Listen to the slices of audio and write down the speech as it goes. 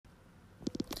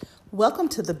Welcome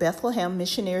to the Bethlehem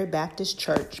Missionary Baptist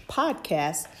Church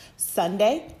podcast,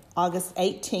 Sunday, August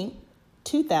 18,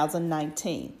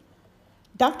 2019.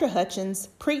 Dr. Hutchins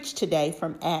preached today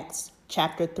from Acts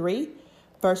chapter 3,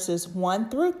 verses 1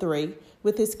 through 3,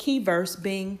 with his key verse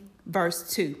being verse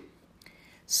 2.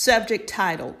 Subject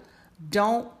titled,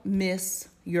 Don't Miss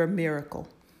Your Miracle.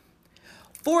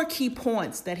 4 key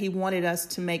points that he wanted us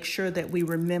to make sure that we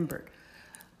remembered.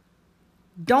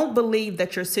 Don't believe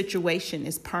that your situation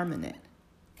is permanent.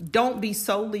 Don't be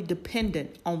solely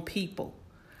dependent on people.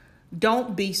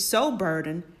 Don't be so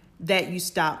burdened that you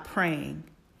stop praying.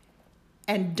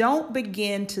 And don't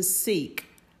begin to seek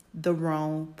the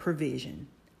wrong provision.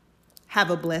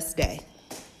 Have a blessed day.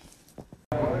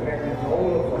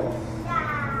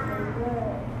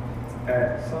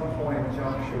 At some point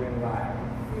juncture in life,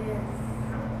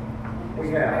 we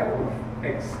have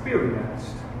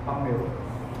experienced a miracle.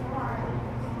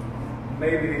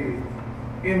 Maybe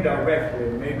indirectly,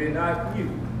 maybe not you,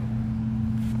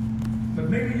 but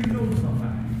maybe you know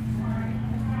somebody,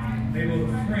 maybe a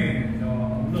friend or a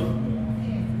loved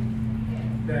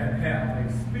one that have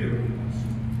experienced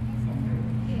a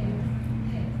miracle.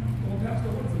 Well, Pastor,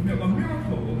 what's a miracle? A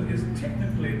miracle is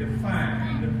technically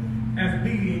defined as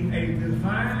being a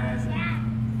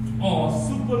divine or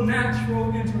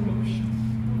supernatural interruption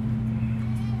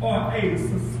or a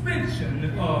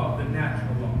suspension of the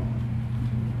natural law.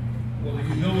 Whether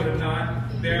you know it or not,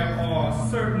 there are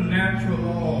certain natural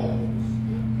laws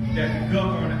that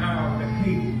govern our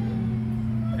behavior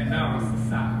and our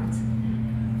society.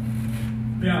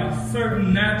 There are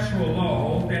certain natural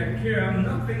laws that care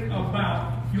nothing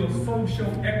about your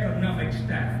socio-economic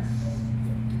status.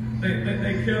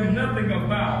 They care nothing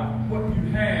about what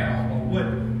you have or what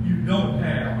you don't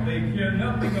have. They care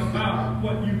nothing about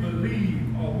what you believe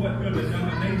or what your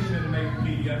denomination may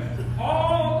be.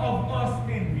 All of us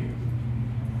in here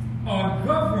are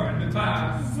governed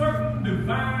by certain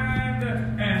divine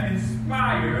and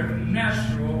inspired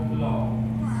natural laws.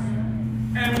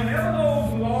 And whenever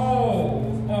those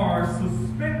laws are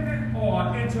suspended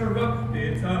or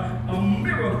interrupted, a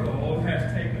miracle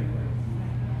has taken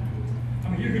place. I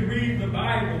mean, you can read the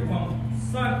Bible from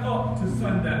sun up to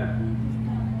sundown.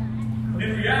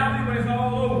 In reality, when it's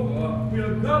all over, we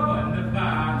are governed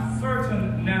by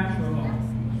certain natural laws.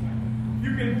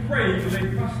 You can pray till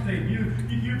they prostrate. You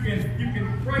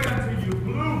can pray until you're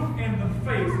blue in the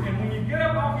face. And when you get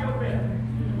up off your bed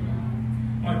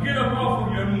or get up off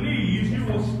of your knees, you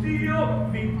will still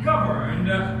be governed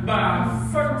by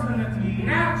certain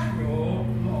natural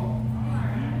laws.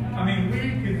 I mean, we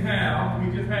just have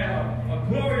a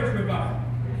glorious revival.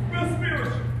 We're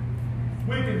spiritual.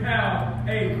 We can have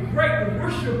a great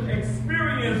worship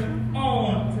experience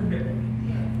on today.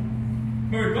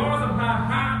 But regardless of how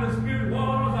high the Spirit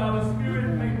was or the Spirit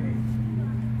may be,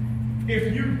 if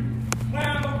you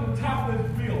climb up the top of this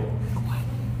building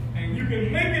and you can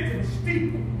make it to the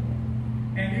steeple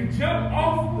and you jump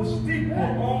off the steeple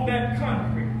on that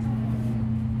concrete,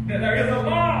 that there is a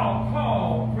law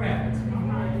called gravity.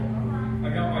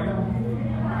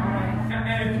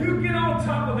 And if you get on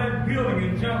top of that building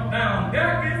and jump down,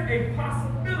 there is a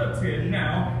possibility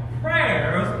now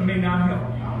prayers may not help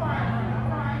you.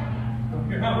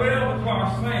 How well the car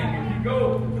sang. If you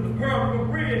go to the Pearl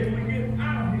Bridge when you get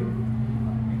out of here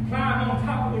and climb on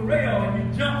top of the rail and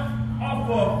you jump off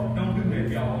of, don't do that,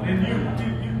 y'all, and you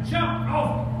jump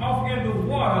off in the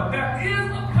water, there is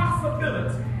a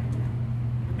possibility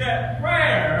that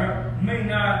prayer may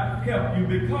not help you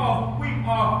because we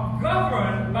are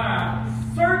governed by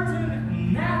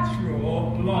certain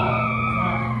natural laws.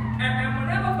 And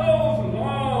whenever those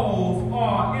laws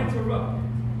are interrupted,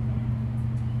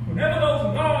 whenever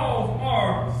those laws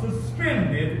are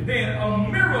suspended, then a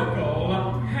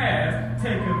miracle has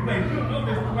taken place. You'll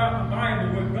notice throughout the Bible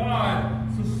where God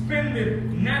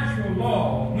suspended natural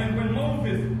laws. When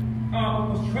Moses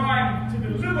was trying to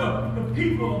deliver the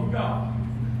people of God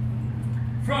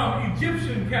from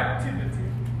Egyptian captivity,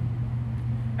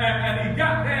 and he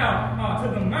got down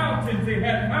to the mountains. They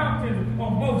had mountains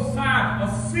on both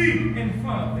sides, a sea in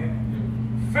front of them.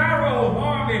 Pharaoh's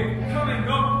army coming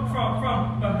up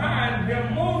from behind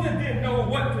them. Moses didn't know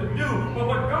what to do. But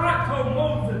what God told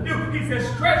Moses to do, he said,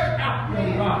 stretch out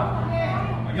your rod.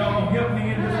 Y'all gonna help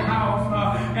me in this house?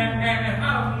 And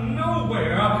out of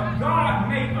nowhere, God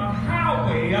made a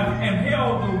highway and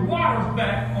held the waters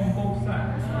back on both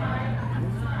sides.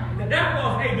 That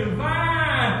was a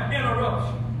divine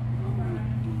interruption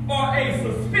or a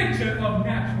suspension of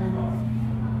natural law.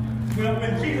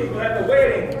 When Jesus was at the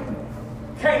wedding,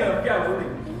 Cana of Galilee.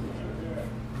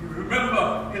 You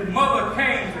remember his mother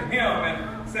came to him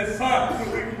and said,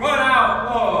 son, we run out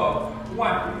of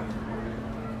wine.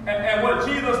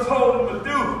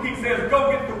 he says,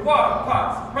 go get the water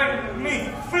pots, bring them to me,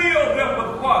 fill them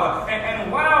with water.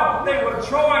 And while they were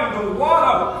drawing the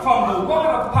water from the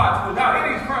water pots without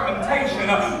any fermentation,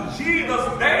 Jesus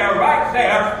right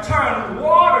there, turned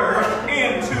water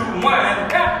into wine.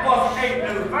 That was a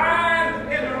divine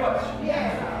interruption.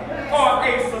 Or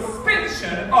a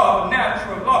suspension of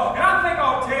natural law. And I think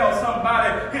I'll tell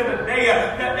somebody here today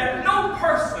that no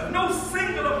person, no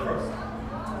singular person,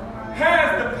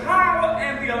 has the power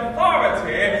and the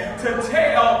authority to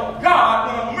tell God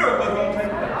when a miracle is going to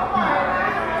take place.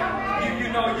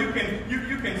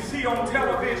 You can see on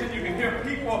television, you can hear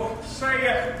people say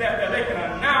that they can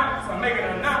announce or make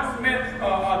an announcement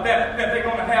that they're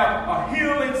going to have a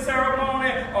healing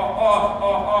ceremony or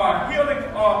a healing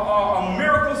or a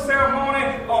miracle ceremony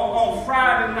on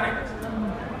Friday night.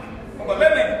 But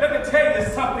let me tell you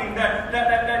something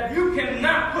that you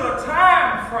cannot put a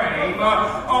time frame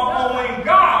on when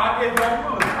God is going to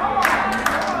move.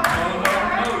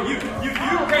 No, you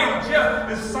can't just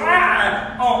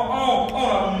decide on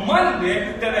a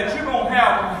Monday that you're going to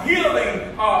have a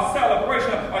healing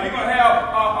celebration or you're going to have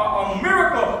a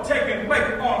miracle taking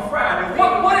place on Friday.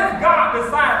 What if God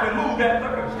decides to move that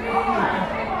Thursday?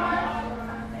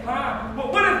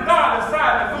 What if God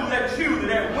decides to move that Tuesday,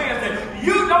 that Wednesday?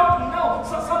 You don't know.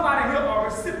 So somebody here are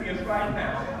recipients right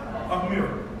now of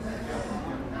miracles.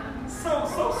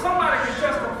 So somebody can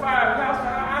justify, Pastor,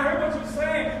 I heard what you're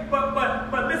saying,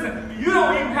 but listen, you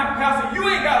don't even have, Pastor, you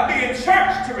ain't got to be in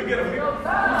church to get a miracle.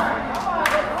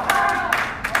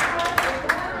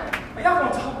 Y'all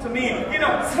gonna talk to me.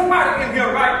 Somebody in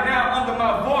here right now under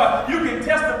my voice, you can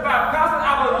testify, Pastor,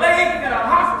 I was laid in a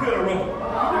hospital room.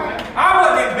 I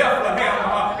wasn't in Bethlehem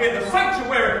in the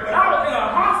sanctuary, but I was in a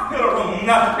hospital room,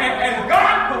 and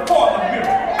God performed a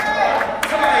miracle.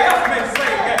 Somebody else may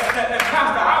say that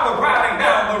Pastor, I was riding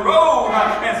down the road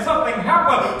and something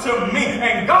happened to me,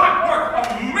 and God worked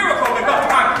a miracle because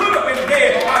I could have been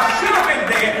dead, I should have been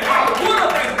dead, I would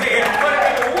have been dead, but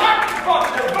it wasn't for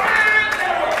divine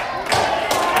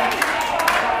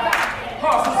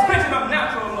suspension of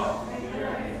natural law.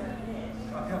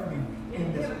 God help me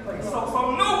in this place.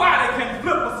 So nobody can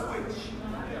flip a switch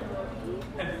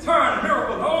and turn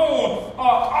miracles on or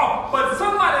off. But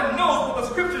somebody knows what the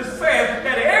scripture says,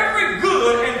 that every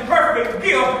good and perfect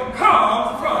gift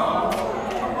comes from God.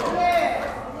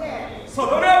 So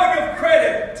don't ever give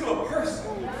credit to a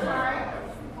person.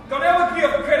 Don't ever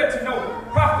give credit to no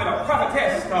prophet or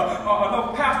prophetess or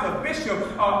no pastor, bishop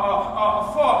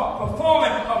for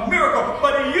performing a miracle,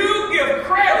 but you give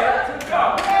credit to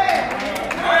God.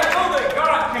 I know that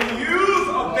God can use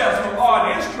a vessel or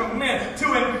an instrument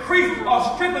to increase or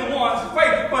strengthen one's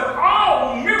faith, but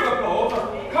all miracles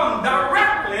come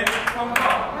directly from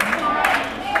God.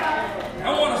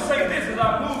 I want to say this as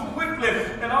I move quickly,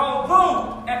 that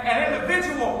although an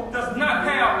individual does not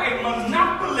have a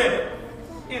monopoly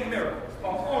in miracles or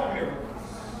on miracles,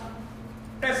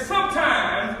 that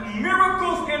sometimes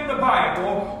miracles in the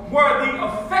Bible were the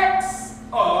effects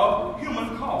of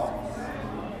human causes.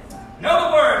 In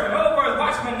other words,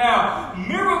 watch me now,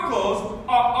 miracles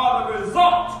are the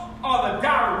result or the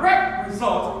direct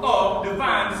result of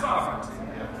divine sovereignty.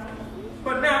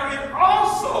 But now it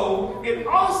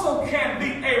also can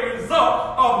be a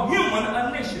result of human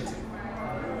initiative.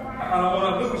 I don't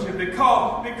want to lose you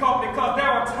because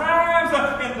there are times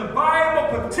in the Bible,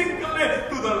 particularly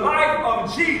through the life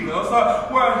of Jesus,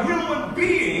 where human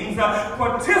beings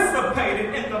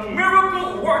participated in the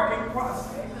miracle working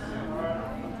process.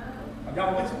 Are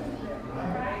y'all with me?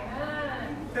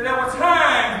 There were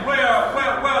times where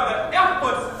the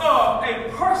efforts of a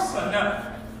person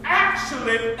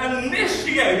actually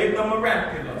initiated the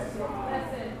miraculous.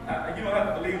 You don't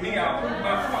have to believe me, I'll prove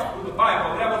my point through the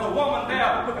Bible. There was a woman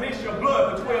there with an issue of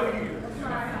blood for 12 years.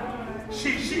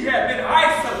 She had been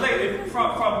isolated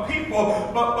from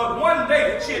people, but one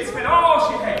day she had spent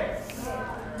all she had.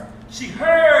 She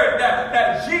heard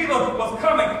that Jesus was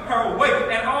coming her way,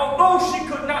 and although she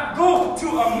could not go to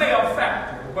a male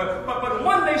factory, but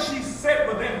one day she said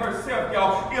within herself,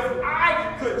 y'all, if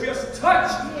I could just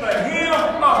touch the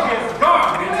hem of his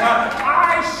garment,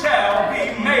 I shall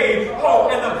be made whole.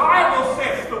 And the Bible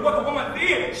says that what the woman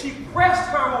did, she pressed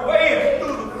her way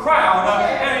through the crowd,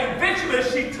 and eventually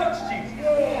she touched Jesus.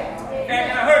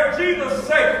 And I heard Jesus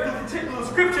say through the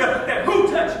scripture that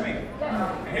who touched me?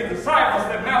 And his disciples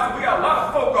said, Master, we got a lot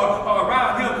of folk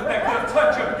around here that could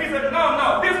touch you. He said,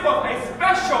 no, this was a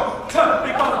special touch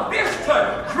because this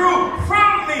touch drew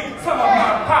from me some of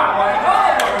my power. In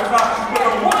other words, when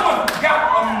the woman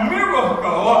got a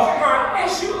miracle, her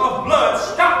issue of blood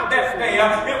stopped that day.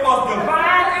 It was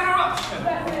divine interruption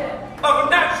of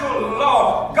natural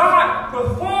law. God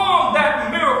performed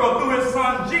that miracle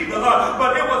Jesus,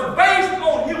 but it was based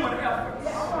on human effort.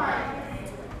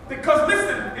 Because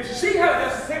listen, if she had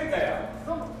just sit there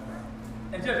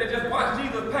and just watched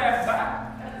Jesus pass by,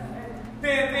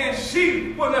 then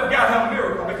she wouldn't have got her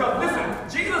miracle. Because listen,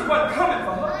 Jesus wasn't coming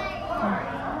for her.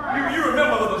 You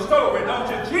remember the story, don't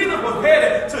you? Jesus was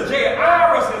headed to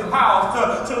Jairus'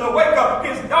 house to wake up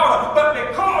his daughter, but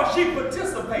because she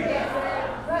participated.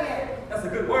 That's a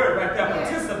good word right there,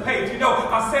 participate. You know,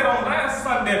 I said on last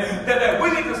Sunday that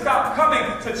we need to stop coming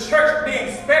to church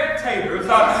being spectators.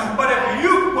 But if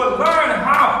you will learn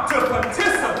how to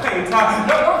participate,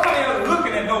 don't come here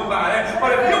looking at nobody.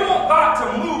 But if you want God to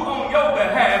move on your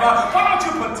behalf, why don't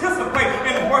you participate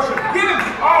in worship? Give him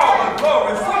all the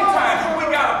glory. Sometimes we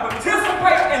got to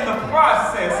participate in the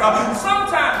process.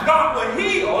 Sometimes God will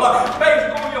heal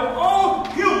based on your own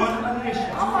human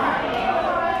initiative.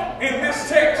 In this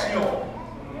text, y'all,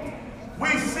 we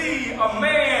see a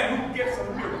man who gets a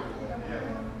miracle.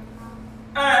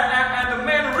 And the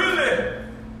man really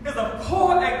is a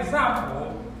poor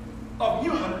example of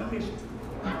human initiative.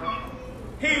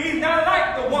 He's not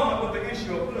like the woman with the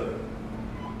issue of blood.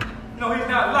 No, he's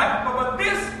not like. But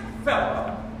this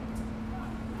fella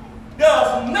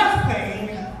does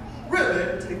nothing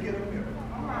really to get a miracle.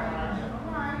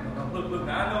 Look,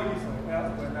 now I know you say,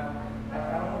 Pastor, but now I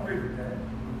don't agree with that.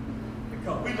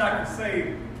 Because we like to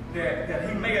say that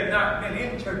he may have not been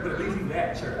in church, but at least he's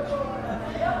at church.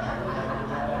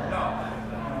 No,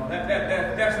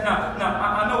 that's not.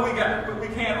 I know we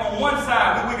can on one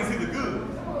side we can see the good,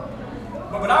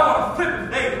 but I want to flip it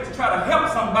today to try to help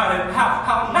somebody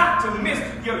how not to miss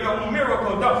your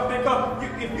miracle. Because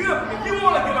if you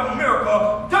want to get a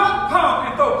miracle, don't come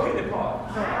and throw pity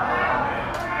parties.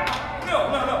 No.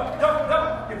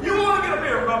 Don't. If you want to get a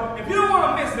miracle, if you don't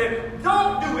want to miss it,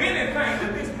 don't do anything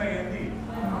that this man did.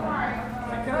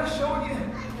 Can I show you?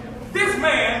 This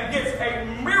man gets a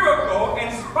miracle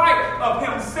in spite of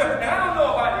himself. And I don't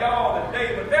know about y'all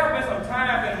today, but there have been some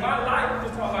times in my life, I'm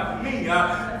just talking about me,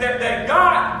 that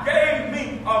God gave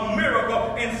me a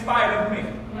miracle in spite of me.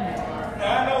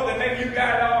 Now, I know that maybe you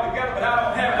got it all together, but I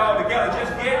don't have it all together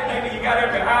just yet. Maybe you got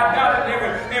every I dotted,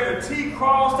 every T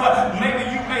crossed. Maybe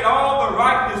you made all the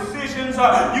right decisions.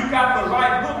 You got the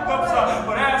right hookups.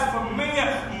 But as for me,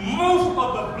 most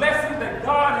of the blessings that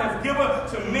God has given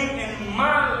to me in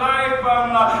my life,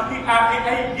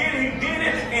 he did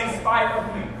it in spite of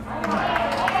me.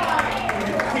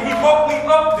 He woke me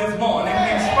up this morning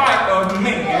in spite of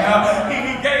me.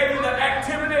 He gave me the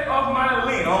activity of my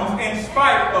limbs in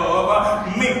spite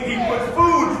of me. He put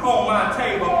food on my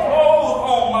table, clothes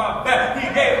on my back. He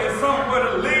gave me somewhere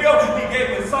to live. He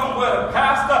gave me somewhere to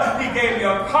pastor. He gave me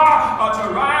a car to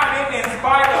ride in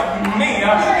spite of me.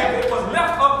 If it was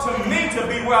left up to me to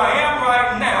be where I am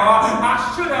right now, I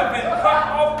should have been cut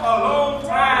off a long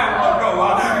time ago.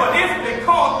 But it's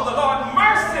because of the Lord's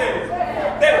mercy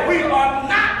that we are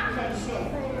not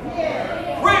consumed.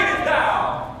 Great is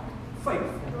thou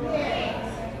faithful.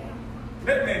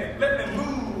 Let me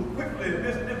move quickly.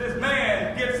 This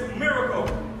man gets a miracle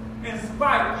in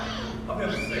spite of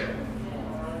himself.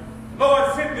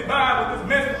 Lord sent me by with this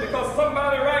message because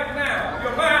somebody right now,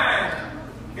 your mind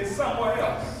is somewhere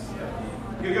else.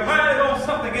 Your mind is on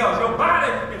something else. Your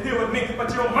body is here with me,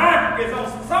 but your mind is on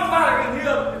somebody in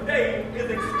here today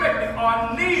is expecting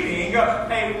or needing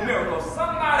a miracle.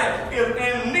 Somebody is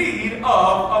in need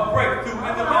of a breakthrough.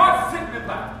 And the Lord sent me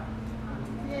by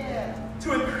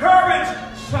to encourage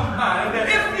somebody that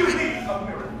if you need a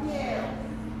miracle,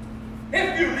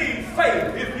 if you need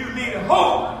faith, if you need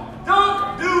hope,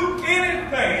 don't do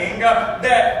anything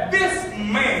that this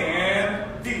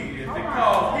man did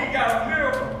because he got a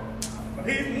miracle. But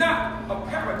he's not a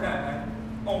paradigm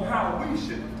on how we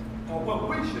should, or what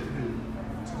we should do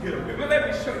to get a miracle. Let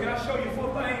me show you. Can I show you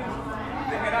 4 things?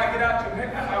 And I get out your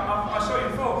head. I'll show you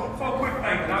four quick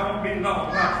things, and I won't be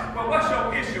long. But what's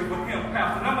your issue with him,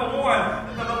 Pastor? Number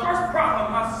one, the first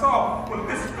problem I saw with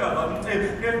this fellow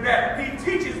is that he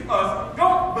teaches us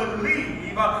don't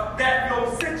believe that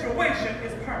your situation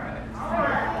is permanent.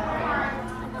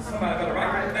 Somebody better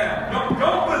write it down.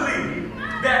 Don't believe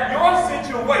that your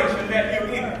situation that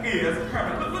you're in is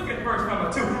permanent. Look at verse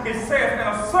number 2. It says, and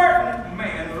a certain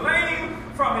man, lame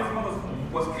from his mother's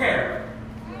womb, was carried,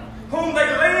 whom they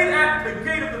laid at the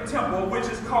gate of the temple, which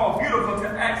is called Beautiful, to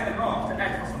ask an alms, to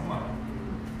ask for some money.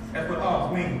 That's what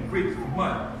alms mean, Greek for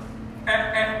money.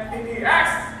 And he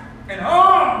asked an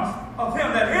alms of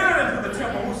him that entered into the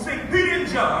temple, who see Peter and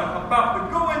John about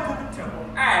to go into the temple,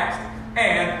 asked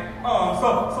an alms.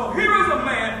 So here is a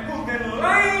man who's been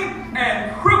lame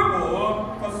and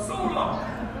crippled for so long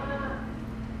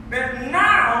that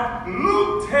now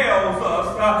Luke tells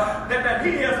us that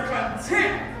he is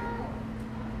content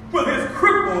with his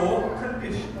crippled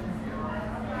condition.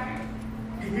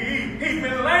 He's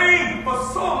been lame for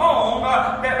so long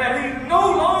that he's no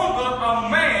longer a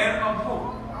man of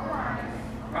hope.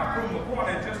 I'll prove my point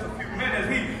in just a few minutes.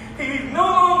 He no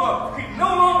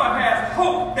longer has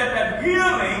hope that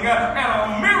healing and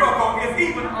a miracle is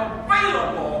even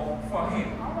available for him.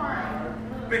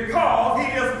 Because he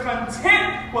is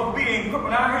content with being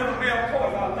crippled. I hear the male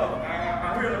poets, I love them.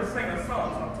 I hear them sing a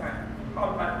song sometimes. I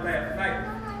thought about it last night.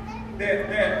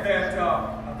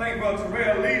 I think Brother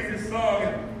Terrell leads this song,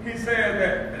 and he says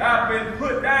that I've been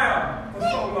put down for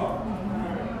so long.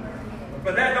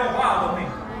 But that don't bother me.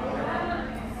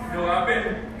 You know, I've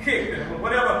been kicked, and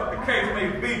whatever the case may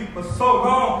be, for so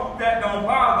long, that don't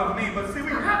bother me. But see,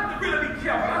 we have to really be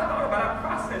careful. I thought about I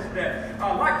processed that.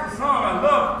 I like the song. I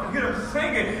love to hear them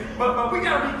sing it. But we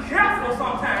got to be careful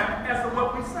sometimes as to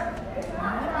what we say.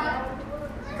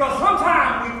 Because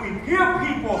sometimes we hear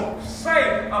people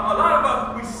say, a lot of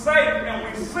us, we say and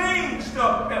we sing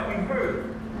stuff that we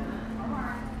heard.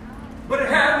 But it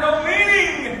has no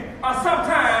meaning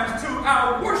sometimes to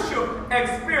our worship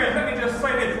experience. Let me just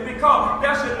say this, because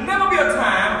there should never be a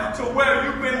time to where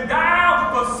you've been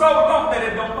down for so long that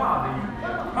it don't bother you.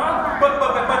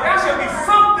 But there should be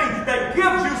something that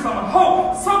gives you some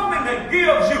hope, something that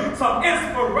gives you some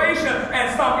inspiration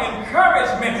and some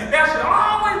encouragement. There should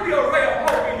always be a ray of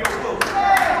hope in your book.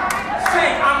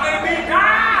 Saying, I may be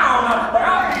down, but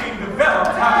I'm being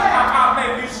developed. I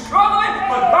may be struggling,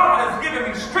 but God is giving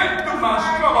me strength through my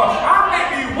struggle. I may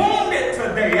be wounded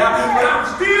today, but I'm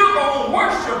still going to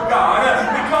worship God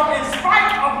because in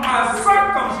spite of my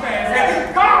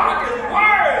circumstances, God is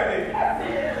worthy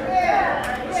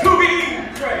to be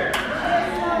praised.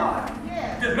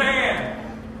 This man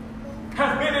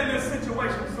has been in this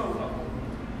situation so long.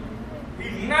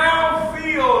 He now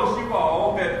feels, you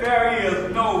all, that there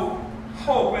is no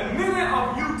hope. And many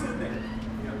of you today,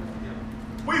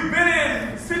 we've been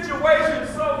in situations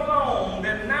so long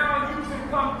that now you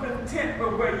become content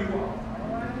with where you are.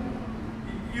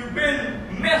 You've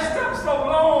been messed up so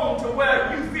long to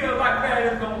where you feel like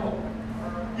there is no hope.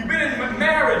 You've been in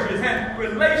marriages and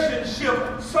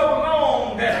relationships so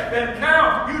long that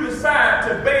now you decide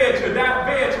to bed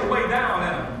your way down in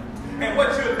them. And what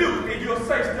you'll do is you'll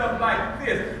say stuff like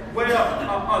this: well,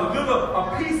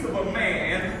 a piece of a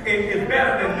man is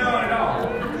better than none at all.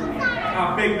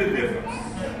 I beg the difference.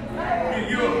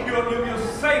 You'll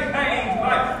say things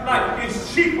like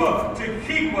it's cheaper to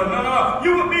keep her. No.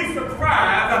 You would be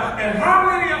surprised at how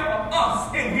many of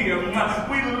us in here, we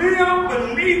live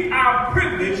beneath our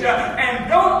privilege and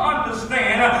don't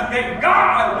understand that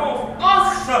God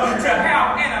wants us to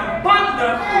have an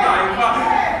abundant life.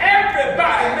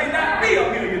 Everybody may not be a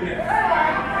millionaire,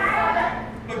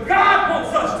 but God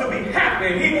wants us to be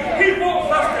happy. He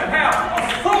wants us to have a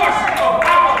source of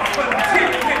our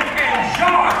contentment and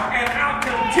joy. And our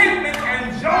contentment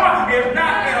and joy is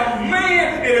not in a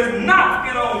man, it is not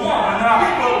in a woman.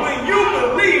 But when you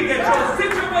believe that your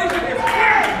situation is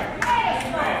permanent,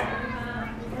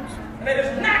 that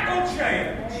it's not going to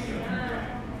change,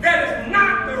 that is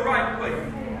not the right way.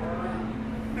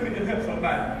 Let me just help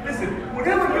somebody. Listen,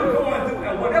 whatever you're going through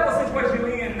and whatever situation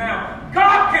you're in now,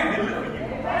 God can deliver you.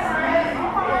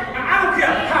 I don't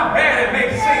care how bad it may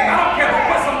seem. I don't care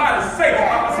what somebody say.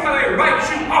 Somebody may write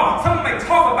you off. Somebody may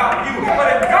talk about you. But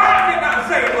if God did not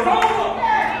say it was over,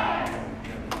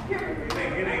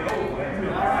 it ain't over.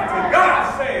 So God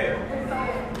said,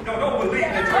 don't believe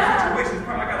that your situation is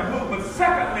permanent. I got to move. But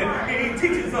secondly, he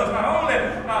teaches us not only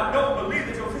don't believe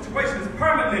that your situation is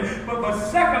permanent, but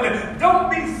secondly, don't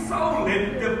be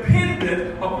solely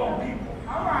dependent upon people.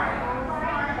 All right.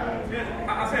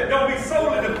 I said, don't be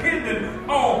solely dependent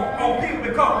on people,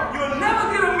 because you'll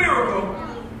never get a miracle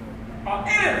or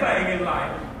anything in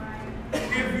life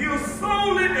if you're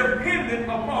solely dependent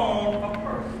upon a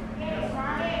person.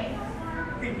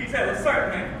 He said a certain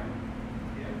man,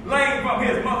 lame from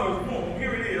his mother's womb,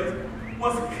 here it is,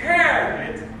 was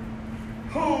carried,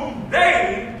 whom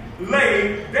they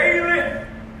laid daily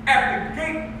at the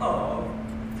gate of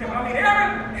temple. I mean,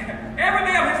 every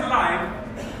day of his life,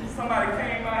 somebody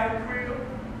came by his crib,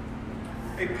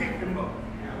 they picked him up,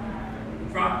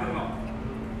 dropped him off,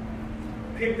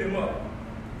 picked him up,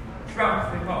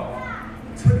 dropped him off,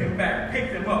 took him back,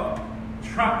 picked him up,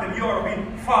 dropped him. You ought to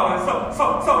be following.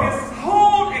 So his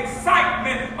whole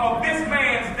excitement of this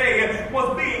man's day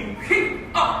was being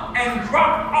picked up and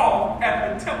dropped off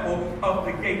at the temple of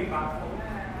the gate by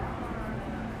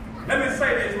folk. Let me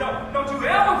say this, don't you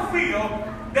ever feel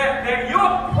that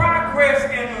your progress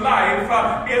in life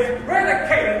is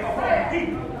predicated upon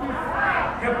people.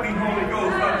 Help me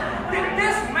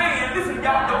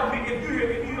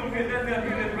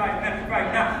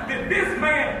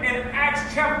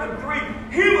Acts chapter 3,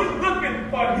 he was looking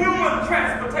for human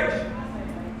transportation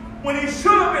when he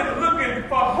should have been looking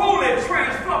for holy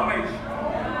transformation.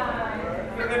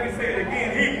 Let me say it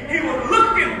again. He was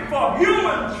looking for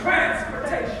human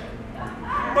transportation,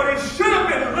 but he should have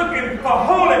been looking for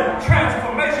holy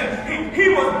transformation. He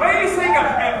was basing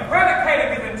and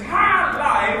predicating his entire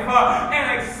life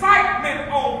and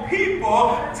excitement on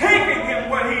people taking him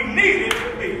where he needed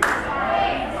to be.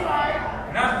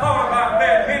 And I thought about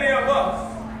that. Many of us,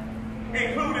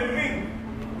 including me,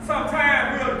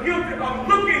 sometimes we are guilty of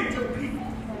looking to people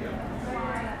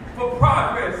for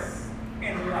progress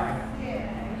in life.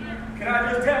 Can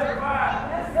I just testify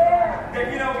that,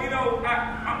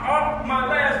 all my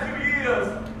last few years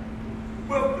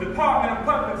with the Department of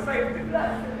Public Safety,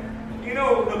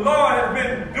 the Lord has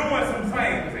been doing some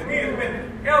things, and He has been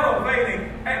elevating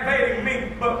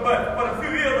me. But a few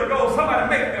years ago, somebody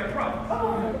made me a promise,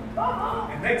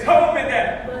 and they told me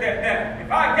that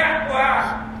if I got where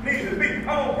I need to be, I'm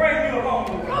gonna bring you along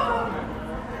the way.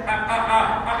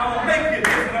 I'm gonna make you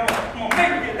this, and I'm gonna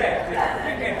make you that.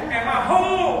 And my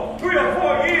whole 3 or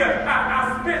 4 years,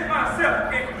 I spent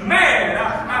myself mad.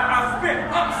 I spent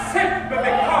upset because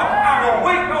I would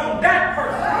wait on that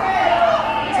person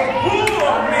to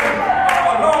pull me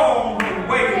along the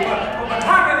way. But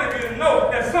how many of you know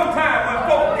that sometimes when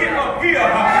folks get up here,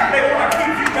 they want to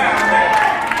keep you down there?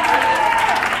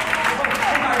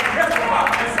 Somebody testify.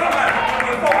 And somebody,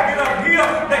 when folks get up here,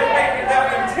 they're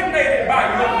intimidated by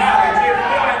your knowledge.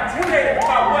 They're intimidated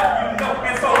by what you know.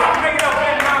 And so I made up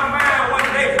in my mind one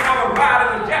day, I was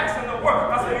riding to Jackson to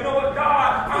work. I said, you know what,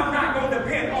 God, I'm not going to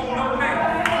depend on no man.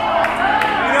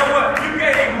 You know what? You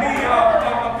gave me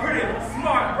a pretty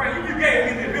smart brain. You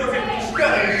gave me the ability to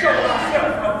study and show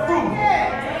myself approved.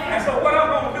 And so what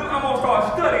I'm going to do, I'm going to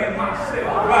start studying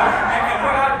myself. And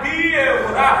what I did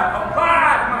was I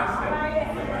applied myself.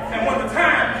 And when the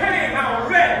time came, I was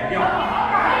ready, y'all.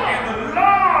 And the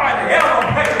Lord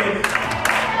elevated.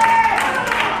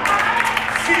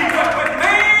 See, when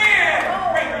man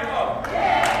bring you up,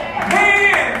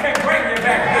 man can bring you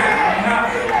back down.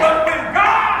 But when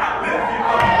God lifts you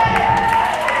up,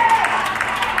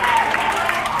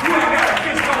 you ain't got to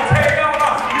kiss no tail.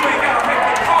 You ain't got to make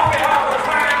the coffee all the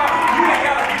time. You ain't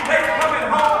got to be late coming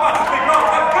home because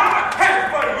what God has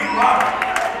for you.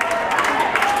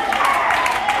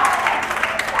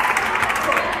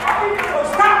 So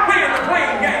stop playing the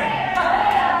blame game.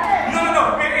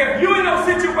 No. If you're in those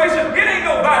situations, it ain't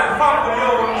nobody's fault but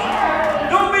yours.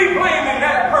 Don't be blaming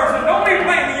that person. Don't be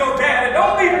blaming your daddy.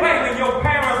 Don't be blaming your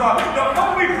parents.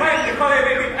 Don't be blaming because they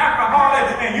may be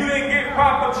alcoholic and you didn't get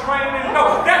proper training.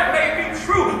 No, that may be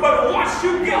true. But once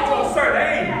you get to a certain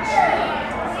age,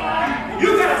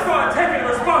 you got to start taking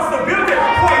responsibility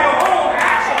for your own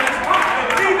actions and stop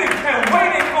believing and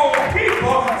waiting on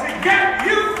people to get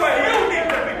you where you need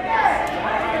to be.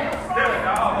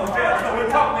 Almost there. So we're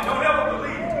talking. Don't ever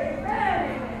believe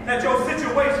that your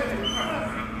situation is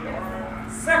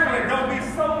permanent. Secondly, don't be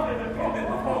solely dependent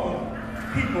upon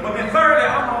people. But then thirdly,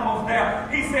 I'm almost there.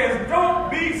 He says,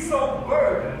 don't be so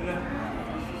burdened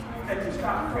that you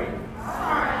stop praying.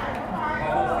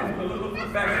 Almost getting a little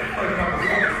bit back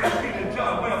to 16 and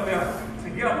John went up there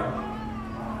together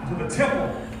to the temple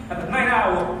at the night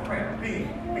hour of prayer, being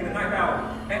in the night hour.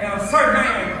 And a certain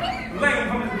man, lame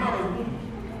from his mother's womb,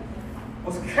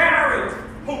 was carried,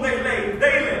 whom they laid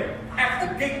daily at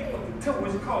the gate of the temple,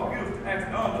 which is called Beautiful, as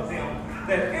none of them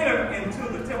that entered into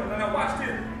the temple. Now watch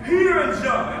this. Peter and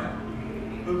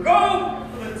John will go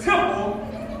to the temple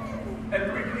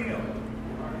at 3 p.m.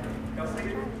 Y'all see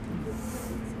it?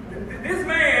 This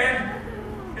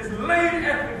man is laid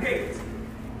at the gate.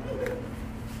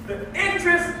 The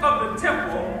interest of the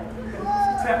temple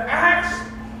to ask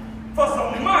for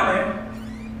some money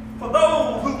for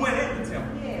those who went in the temple.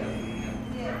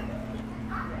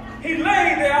 He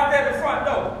laid there out there at the front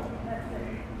door.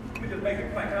 Let me just make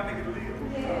it plain. Can I make it real?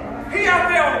 He out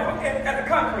there at the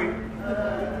concrete.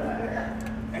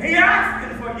 And he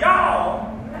asking for y'all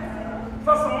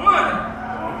for some money.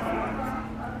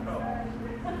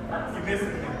 Oh, you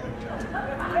missing me.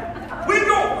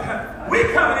 We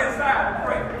coming inside to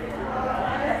pray.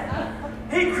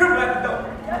 He crippled at the door.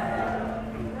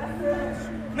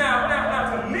 Now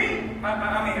to me, I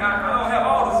don't have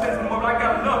all the sense in the world, but I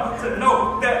got enough to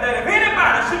know that if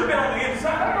anybody should have been on the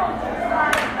inside,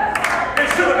 it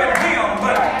should have been him.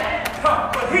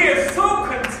 But he is so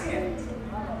content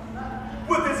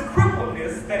with his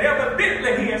crippledness that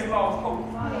evidently he has lost hope.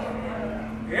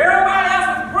 Everybody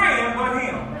else is praying but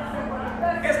him.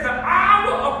 It's the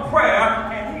hour of prayer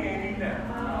and he ain't even there.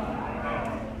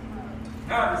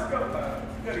 Now I discovered by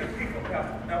studying people,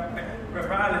 Pastor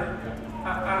Riley,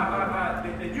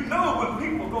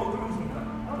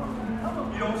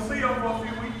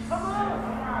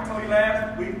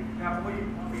 last week. Pastor, where you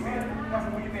been?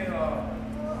 Pastor, where you been?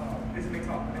 This is me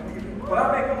talking. Where you been? Well,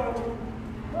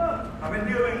 I've been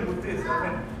dealing with this.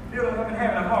 I've been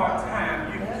having a hard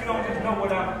time. You don't just know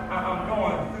what I'm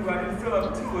going through. I didn't feel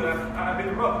up to it. I've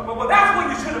been rough. Well, that's when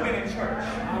you should have been in church.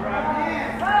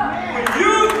 When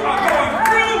you are going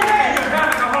through and you're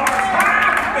having a hard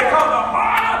time, because the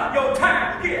harder your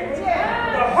time gets,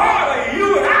 the harder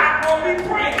you and I are going to be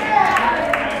praying.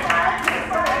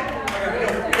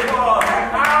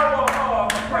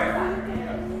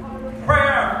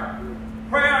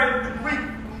 Prayer in the Greek,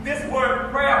 this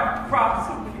word prayer,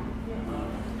 prosperity.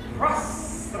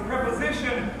 The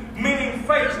preposition meaning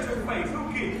face to face.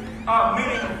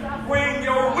 Meaning bring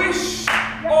your wish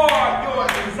or your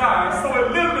desire. So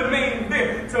it literally means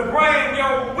this, to bring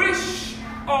your wish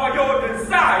or your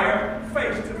desire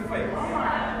face to face.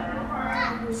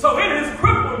 So in his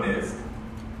crippledness,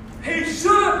 he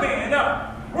should have been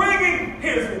bringing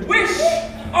his wish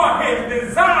or his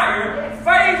desire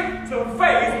face to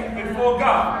face before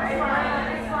God.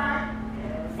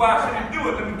 Why should he do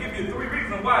it? Let me give you 3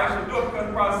 reasons why he should do it. Because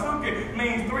prasuke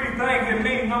means 3 things. It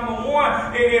means, number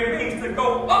 1, it means to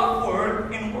go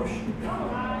upward in worship.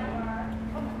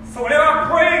 So whenever I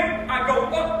pray, I go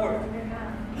upward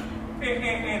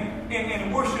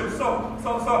in worship. So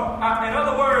in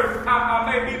other words, I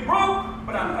may be broke,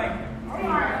 but I thank him.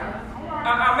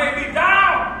 I may be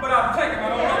down, but I thank him. I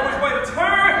don't know which way to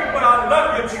turn, but I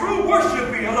love you. True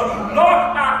worship is, Lord,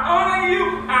 I honor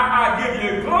you. I give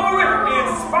you glory in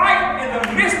the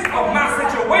midst of my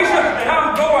situation that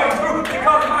I'm going through,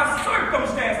 because my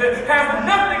circumstances have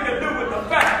nothing to do with the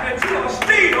fact that you are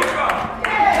still God.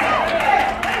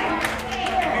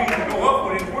 It means to go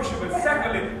upward in worship, and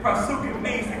secondly, prasuke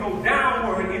means to go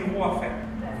downward in warfare.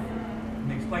 Let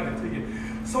me explain it to you.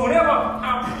 So whenever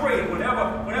I'm praying, whenever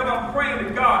I'm praying to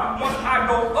God, once I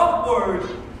go upward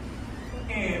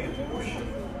in worship,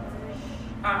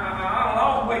 I'll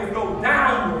always go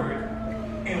downward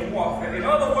in warfare. In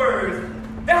other words,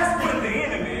 that's when the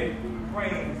enemy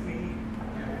brings me.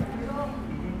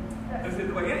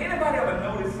 Anybody ever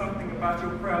notice something about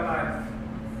your prayer life?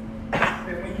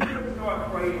 That when you really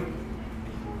start praying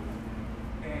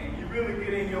and you really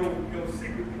get in your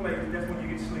secret place, that's when you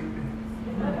get sleepy.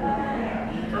 Now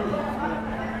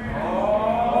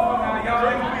y'all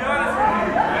ain't gonna be honest with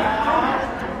me.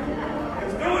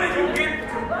 As soon as you get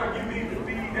to where you need to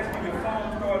be, that's when your phone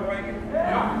starts ringing.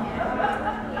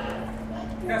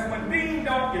 That's when ding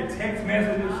dong, your text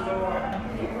messages start.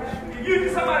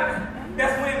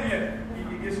 That's when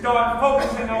you start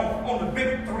focusing on the big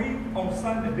 3 on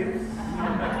Sunday this.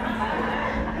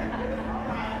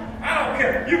 I don't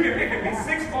care. It can be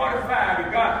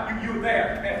 6:45 God, you're there.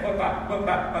 But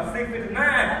by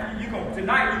 6:59,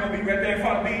 tonight you're gonna be right there in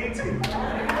front of me too.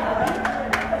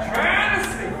 Trying to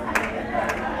see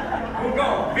who's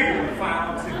gonna be the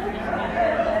final 2.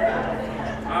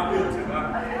 I will too.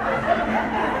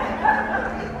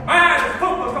 Mine is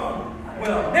focused on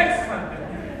next Sunday.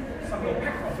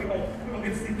 We're gonna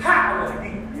get to see power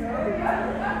again.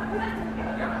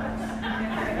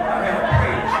 I have a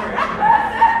prayer.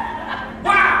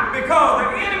 Why? Because the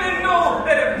enemy knows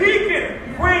that if he can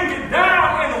bring you down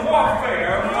in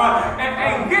warfare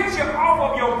and get you off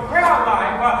of your prayer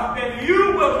life, then you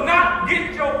will not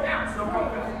get your answer from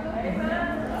God.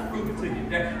 Prove it to you.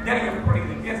 Daniel prayed,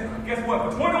 and guess what?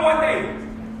 For 21 days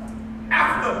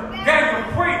after Daniel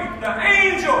prayed, the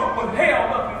angel was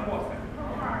held up in warfare.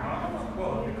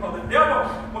 Because the devil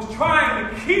was trying to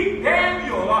keep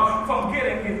Daniel from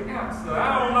getting his answer.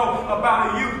 I don't know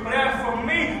about you, but as for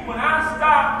me, when I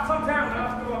stop, sometimes when I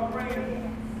start praying,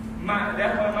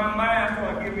 that's when my mind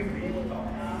starts giving me evil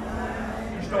thoughts.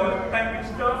 You start thinking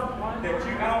stuff that I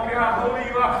don't care how holy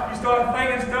you are, you start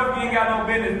thinking stuff you ain't got no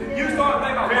business. You start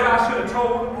thinking what I should have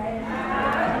told him.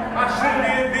 I should have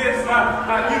did this.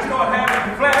 You start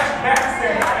having flashbacks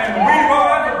and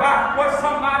reruns about what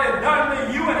somebody done to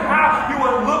you and how you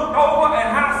were looked over and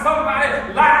how somebody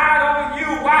lied on you.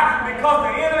 Why? Because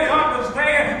the enemy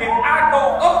understands if I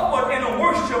go upward in the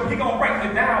worship, he's going to bring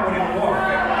me downward in the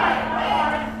warfare.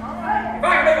 If I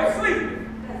can make them sleep,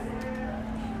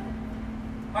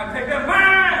 I take their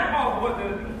mind off what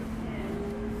they're doing.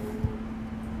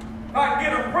 I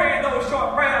get them praying those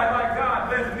short prayers like God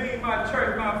bless me, my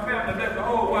church, my family, bless the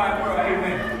whole wide world.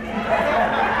 Amen.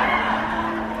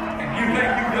 And you think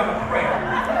you've done a prayer.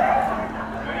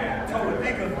 Man, I told the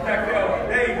deacons back there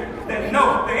the day that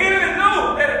no, the enemy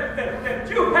knows that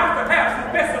you have to have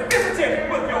some specificity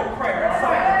with your prayer and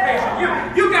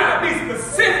supplication. You got to be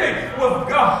specific with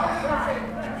God.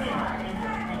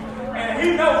 And he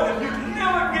knows that you can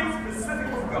never get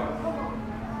specific with God.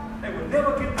 They will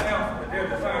never get the answer that they're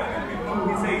desiring.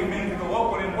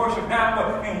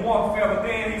 outward in warfare, but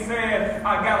then he said,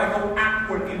 I got to go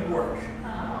outward in work.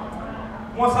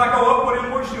 Once I go upward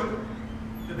in worship,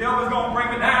 the devil's going to bring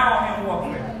me down in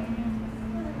warfare.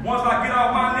 Once I get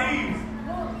off my knees,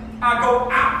 I go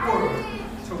outward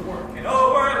to work. In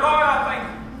other words, Lord, I thank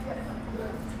you.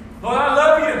 Lord, I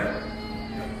love you.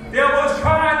 The devil's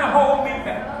trying to hold me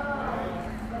back.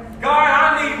 God,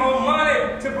 I need more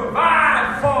money to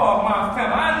provide for my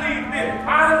family. I need this. I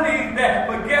need that.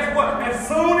 But guess what? As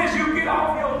soon as you get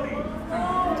off your knees,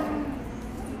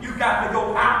 you got to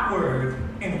go outward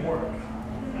in work.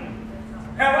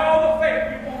 Have all the faith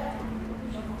you want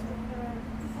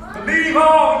to. Believe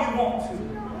all you want to.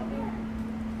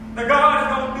 That God is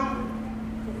going to do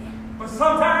it. But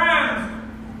sometimes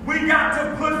we got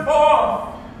to put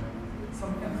forth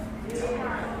some effort.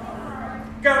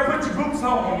 You got to put your boots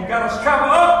on. You got to strap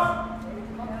up.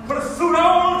 Put a suit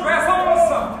on, dress on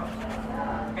something.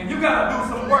 And you got to do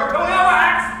some work. Don't ever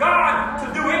ask God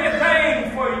to do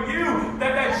anything for you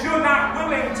that you're not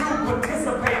willing to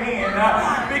participate in.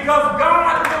 Because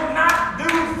God will not do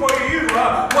for you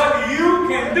what you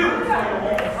can do for your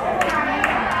own self.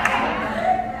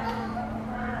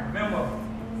 Remember,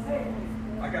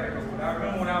 I got to go. I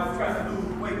remember when I was trying to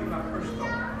lose weight when I first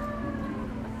started.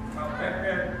 I was back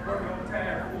there working on the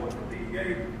task force for DEA.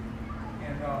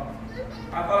 And I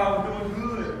thought I was doing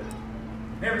good.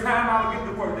 Every time I would get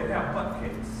to work, they'd have butt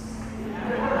cakes.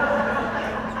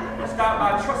 Stop by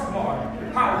Trustmart, the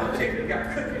powder chicken, got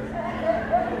cookies.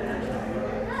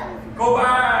 Go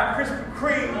by Krispy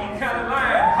Kreme on County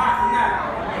Line, hot now.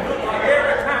 It looked like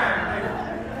every time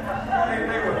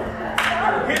they were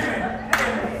hitting me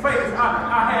in the face.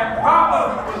 I had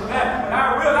problems with that, but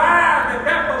I realized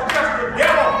that was just the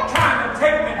devil trying to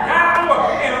take me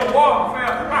downward in a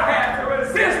warfare. I had to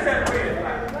resist that red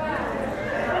light.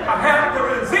 I had to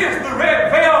resist the red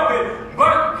velvet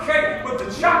butter cake with the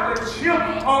chocolate chip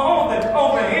on the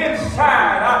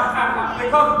inside.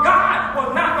 Because God was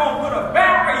not going to put a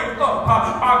barrier up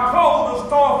or close the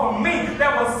store for me.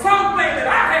 There was something that I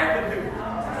had to do.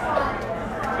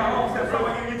 Some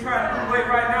of you trying to lose weight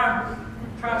right now,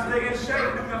 trying to stay in shape,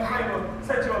 do me a favor,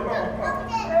 set your alarm clock.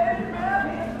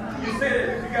 You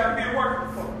said you got to be at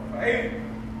work for 8.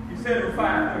 You said it was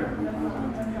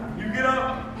 5:30. You get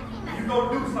up, you go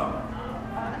do something.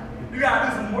 You got to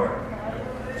do some work.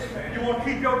 You want to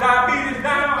keep your diabetes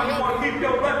down, you want to keep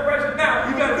your blood pressure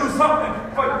down, you got to do something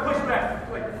before you push back the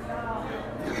plate.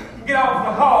 Get off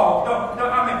the hall.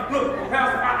 Look,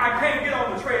 Pastor, I can't get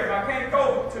on the trail. I can't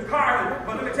go to Carly,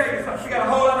 but let me tell you something. We got a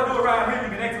whole lot to do around here. You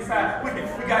can exercise. We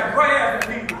got grass that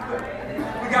needs to be cut.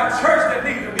 We got church that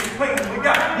needs to be cleaned. We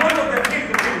got windows that need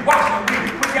to be washed.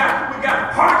 We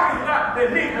got parking lot that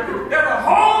needs to be. There's a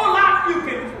whole lot you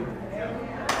can do.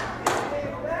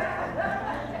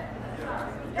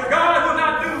 God will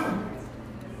not do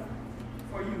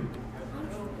for you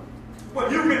what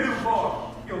you can do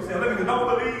for yourself. Let me don't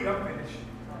believe, I'm finished,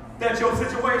 that your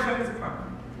situation is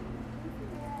permanent.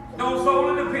 Don't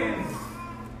solely depend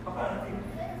upon people.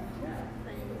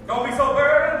 Don't be so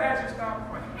burdened that you stop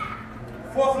praying.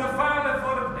 Fourth and finally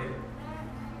for the day,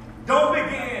 don't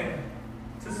begin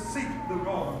to seek the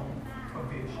wrong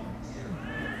provision.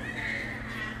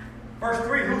 Verse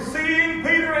 3, who seeing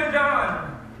Peter and John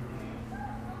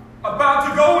about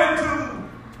to go into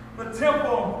the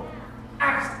temple,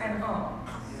 asked an alms.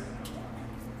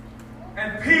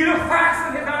 And Peter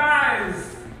fastened his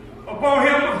eyes upon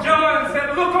him of John and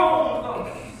said, look on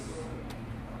us.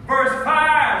 Verse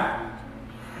 5,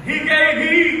 he gave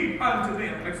heed unto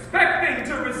them, expecting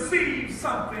to receive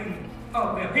something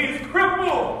of them. He's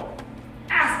crippled,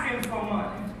 asking for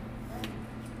money.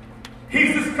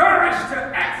 He's discouraged to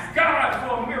ask God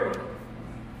for a miracle.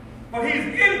 But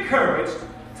he's encouraged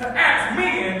to ask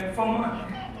men for money.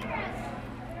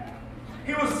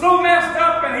 He was so messed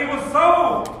up and he was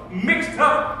so mixed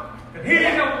up that he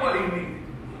didn't know what he needed.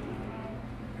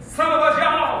 And some of us,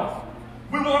 y'all,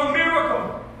 we want a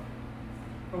miracle,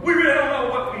 but we really don't know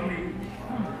what we need.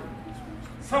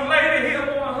 Some lady here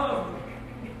want a husband.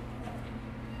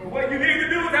 But what you need to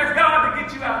do is ask God to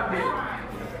get you out of bed.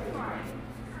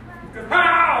 Because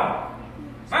how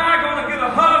am I going to get a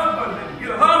husband and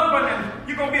you're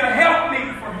going to be a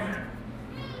helpmeet for him?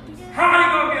 How are you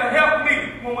going to be a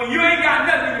helpmeet when you ain't got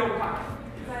nothing in your pocket?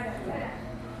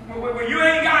 When you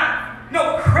ain't got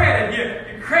no credit,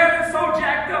 your credit's so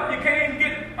jacked up you can't even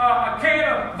get a can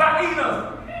of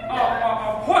Vainas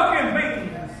or pork and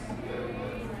beans.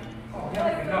 Oh,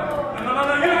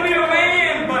 no, you don't need a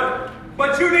man,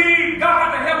 but you need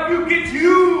God to help you get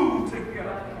you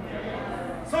together.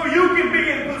 So you can be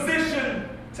in position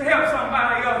to help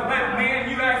somebody else. That man,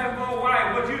 you asking for a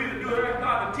wife, what you need to do is ask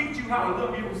God to teach you how to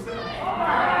love yourself.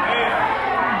 Yeah.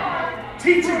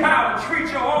 Teach you how to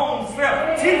treat your own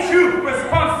self. Teach you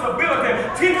responsibility.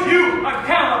 Teach you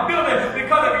accountability.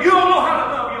 Because if you don't know how to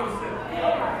love yourself,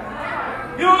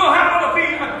 you don't know how to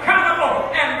be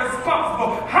accountable and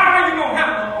responsible, how are you going to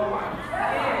handle your life?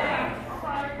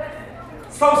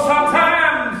 So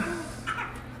sometimes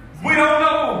we don't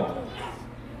know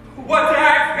what to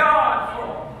ask God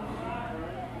for.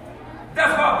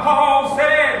 That's why Paul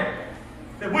said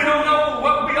that we don't know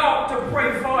what we ought to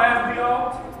pray for as we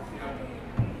ought.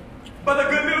 But the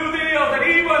good news is that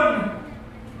even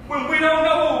when we don't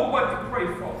know what to pray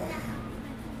for,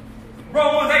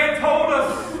 Romans 8 told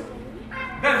us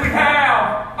that we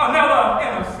have another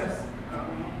intercessor,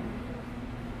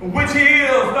 which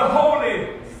is the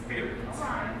Holy Spirit.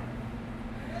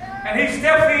 And he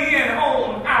steps in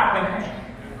on our behalf.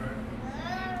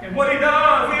 And what he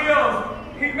does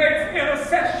is he makes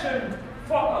intercession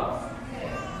for us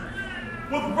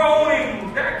with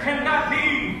groanings that cannot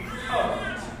be uttered.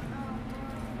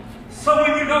 So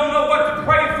when you don't know what to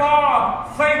pray for,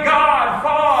 thank God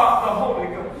for the Holy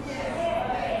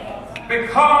Ghost.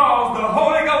 Because the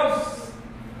Holy Ghost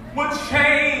would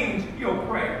change your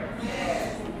prayer.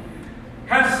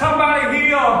 Has somebody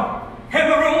here in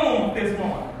the room this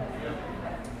morning?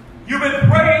 You've been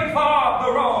praying for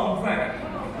the wrong thing.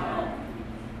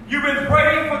 You've been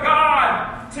praying for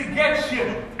God to get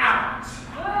you out.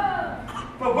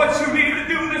 But what you need to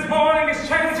do this morning is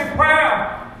change your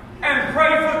prayer and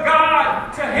pray for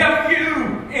God to help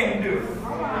you endure.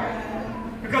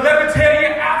 Because let me tell you,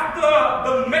 after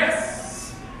the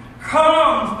mess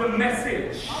comes the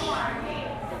message.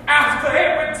 After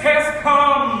every test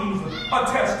comes a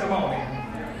testimony.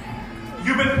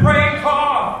 You've been praying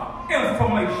for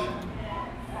information,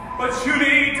 but you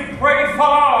need to pray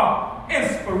for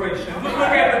inspiration. Look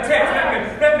at the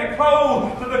text. Let me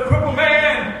close. The crippled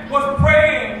man was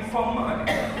praying for money.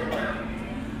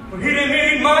 But he didn't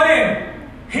need money.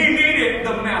 He needed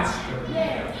the master.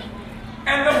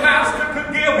 And the master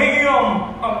could give him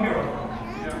a miracle.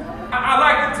 I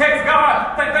like to text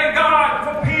God, thank God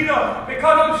for Peter,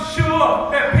 because I'm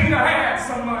sure that Peter had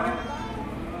some money.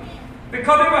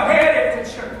 Because they were headed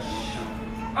to church.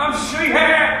 I'm sure he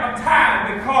had a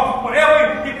tithe, because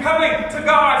whenever you're coming to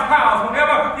God's house,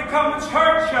 whenever you come to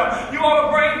church, you ought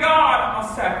to bring God a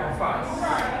sacrifice.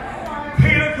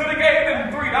 Peter could have gave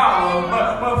him $3,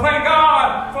 but thank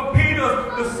God for Peter's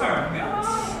discernment.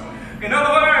 In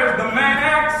other words, the man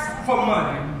asked for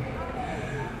money,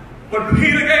 but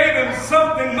Peter gave him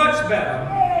something much better.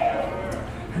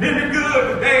 And isn't it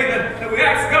good today that we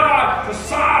ask God to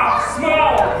solve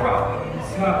small problems?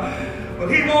 But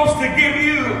he wants to give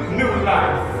you new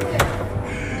life.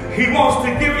 He wants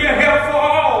to give you help for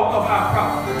all of our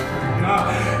problems.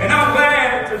 And I'm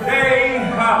glad today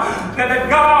that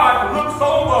God looks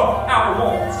over our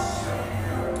wants.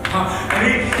 And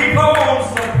he keeps on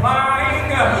supplying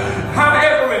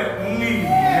every need.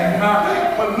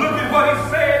 But look at what he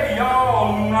said,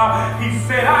 y'all. He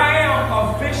said, I am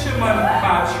a fisherman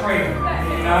by trade.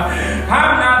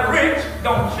 I'm not rich,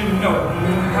 don't you know?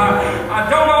 I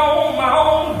don't own my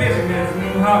own business.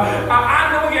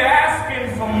 I know you're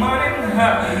asking for money,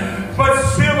 but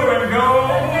silver and gold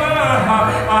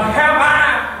have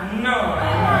I none.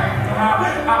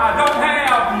 I don't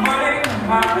have money,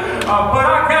 but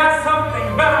I got something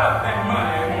better than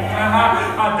money.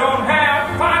 I don't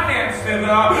have finances,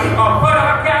 but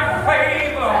I got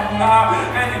favor.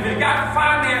 And if you got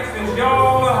finances,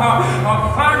 y'all,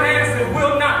 finances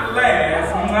will not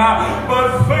last,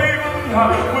 but favor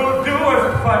will do it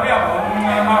forever.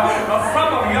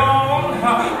 Some of y'all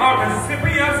are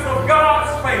recipients of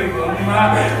God's favor.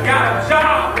 Got a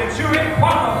job that you didn't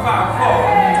qualify for.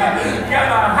 Got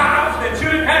a house that you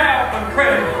didn't have the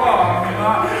credit for.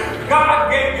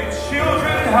 God gave you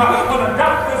children when the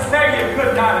doctor said you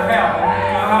could not have them.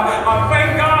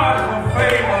 Thank God for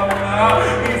favor.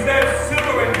 He said,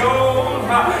 silver and gold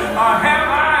have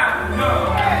I none.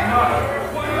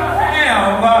 What I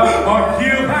have, or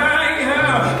give I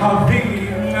thee.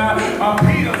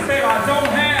 Peter said, I don't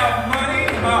have money,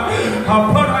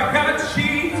 but I got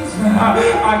Jesus.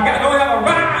 I don't have a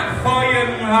ride for you,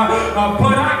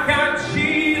 but I got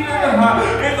Jesus.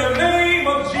 In the name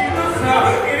of Jesus,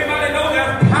 anybody know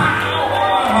there's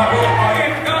power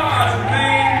in God's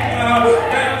name?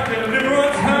 There's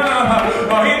deliverance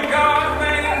in God's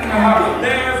name.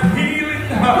 There's healing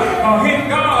in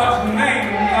God's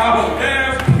name.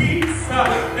 There's peace.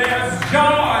 There's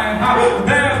joy.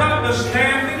 There's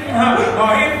understanding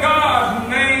in God's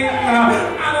name.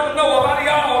 I don't know about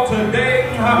y'all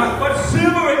today, but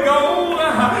silver and gold,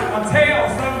 I tell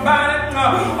somebody,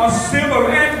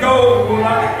 silver and gold,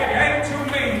 it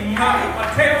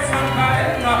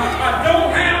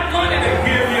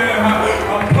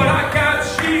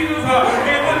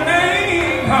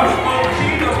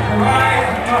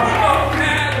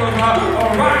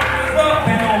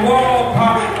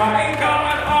myself, ain't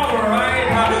God all right?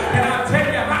 And I tell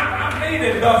you how I made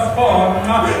it thus far.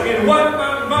 It wasn't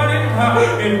my money,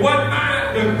 it wasn't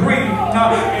my degree,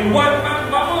 it wasn't my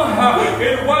mama,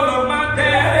 it wasn't my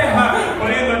daddy,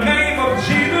 but in the name of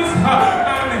Jesus,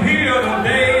 I'm here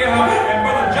today. And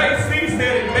Brother JC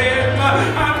said it best.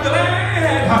 I'm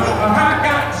glad I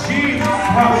got Jesus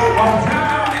down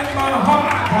in my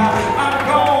heart. I'm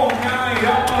gone now,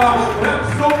 y'all. But I'm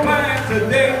so glad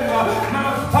today. My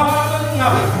father,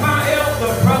 my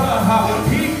elder brother,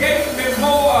 he gave me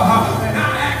more than I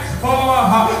asked for.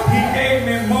 He gave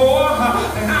me more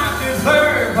than I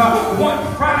deserve. One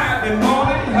Friday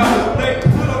morning, they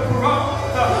put a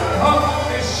cross up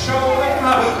on his shoulder.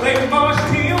 They marched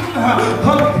him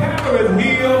on Calvary's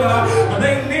hill.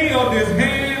 They nailed his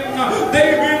hands. They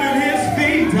riveted his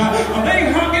feet.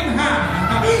 They hung him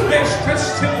high. They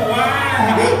stretched him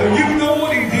wide. You know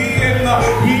what he did?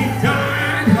 He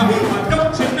died.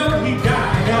 Don't you know he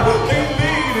died? They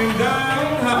laid him down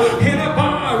in a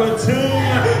borrowed tomb.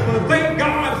 But thank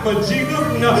God for Jesus.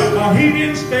 He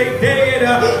didn't stay dead.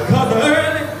 Because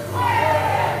early,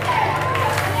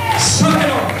 suck it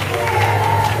on.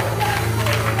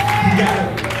 He got it.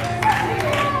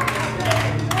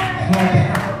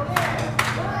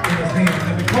 In his hand.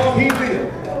 And because he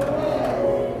lived,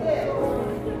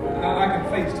 I can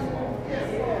face tomorrow.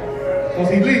 Because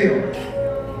he lived,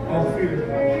 I'll fear.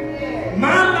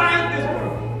 My life is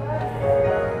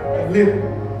worth living.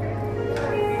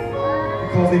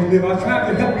 Because he lived. I tried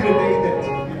to help you today that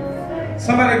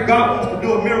somebody, God wants to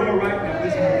do a miracle right now.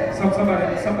 This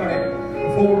morning. Somebody,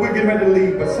 before we're getting ready to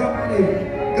leave, but somebody,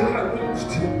 God wants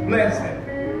to bless him,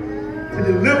 to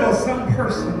deliver some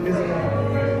person this morning.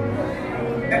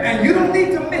 And you don't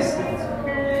need to miss it.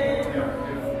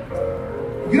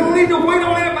 You don't need to wait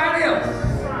on anybody else.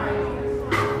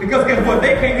 Because guess what?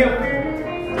 They can't help you.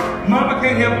 Mama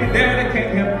can't help you. Daddy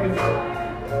can't help you.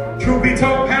 Truth be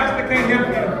told, pastor can't help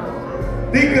you.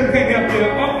 Deacon can't help you.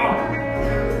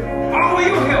 All of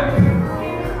your help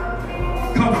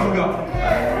comes from God.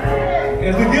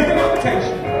 As we give the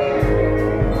invitation,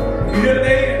 you hear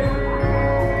today